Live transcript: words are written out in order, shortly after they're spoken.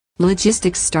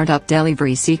Logistics startup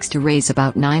Delhivery seeks to raise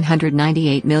about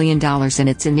 $998 million in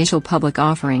its initial public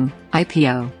offering,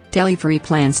 IPO. Delhivery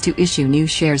plans to issue new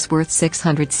shares worth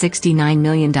 $669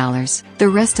 million. The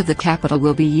rest of the capital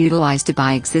will be utilized to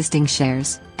buy existing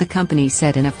shares, the company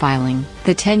said in a filing.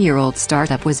 The 10-year-old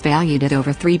startup was valued at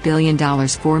over $3 billion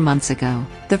 4 months ago.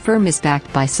 The firm is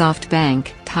backed by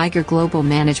SoftBank, Tiger Global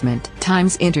Management,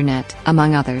 Times Internet,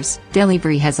 among others.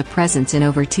 Delhivery has a presence in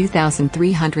over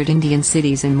 2,300 Indian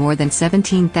cities and more than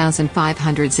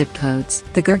 17,500 zip codes.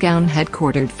 The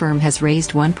Gurgaon-headquartered firm has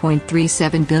raised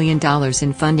 $1.37 billion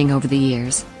in funding over the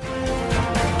years.